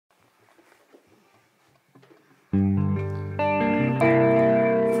Summertime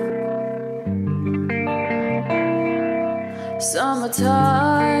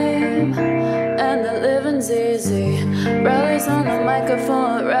and the living's easy. Rallies on the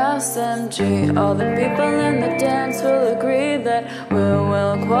microphone, rouse MG. All the people in the dance will agree that we're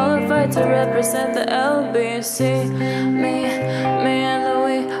well qualified to represent the LBC. Me and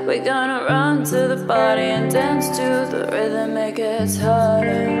Louis, we gonna run to the party and dance to the rhythm, it gets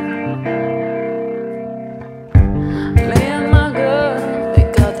harder. Me and my girl, we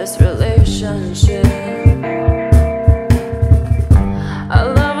got this relationship.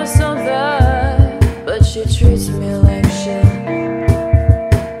 She treats me like shit.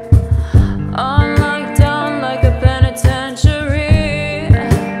 On lockdown like a penitentiary.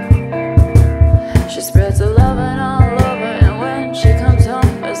 She spreads her loving all over, and when she comes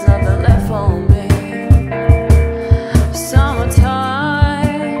home, there's nothing left for me. Summertime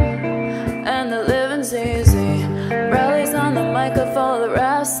and the living's easy. Rallies on the microphone, the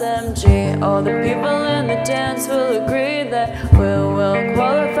rouse MG. All the people in the dance will agree that we're well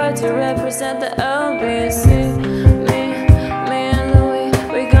qualified to represent the LBC. Me and Louis,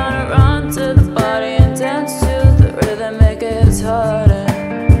 we gonna run to the party and dance to the rhythm, it gets harder.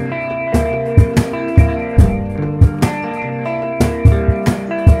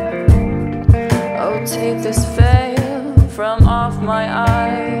 Oh, take this veil from off my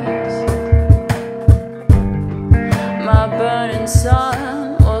eyes. My burning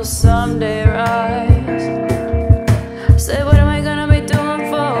sun will someday rise. Say, what am I gonna be doing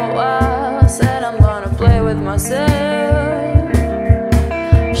for a while? Said I'm gonna play with myself.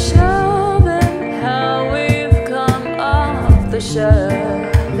 Show them how we've come off the shelf.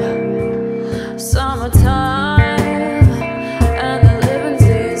 Summertime and the living's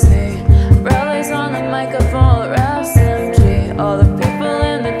easy. Rallies on the microphone, rouse MG. All the people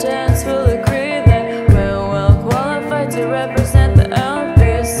in the dance will agree that we're well qualified to represent the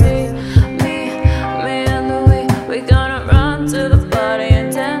LBC. Me and Louis, we gonna run to the party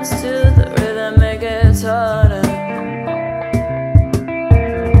and dance to the rhythm, it gets harder.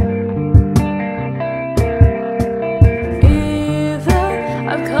 Either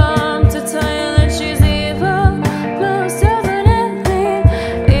I've come to tell you that she's evil, most definitely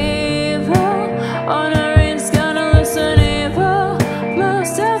evil. Or Noreen's gonna listen evil,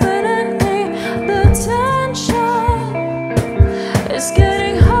 most definitely. The tension is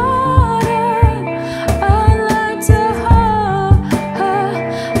getting harder. I'd like to hold her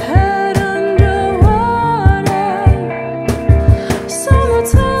head underwater.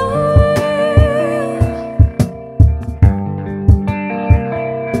 Summertime.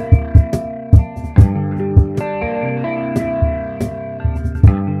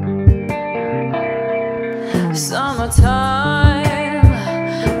 Summertime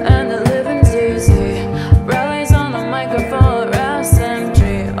and the living's easy. Rallies on the microphone, rouse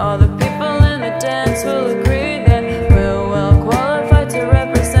MG. All the people in the dance will agree that we're well qualified to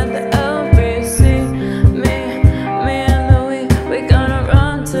represent the LBC. Me and Louis, we gonna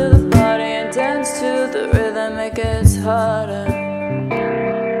run to the party and dance to the rhythm, it gets harder.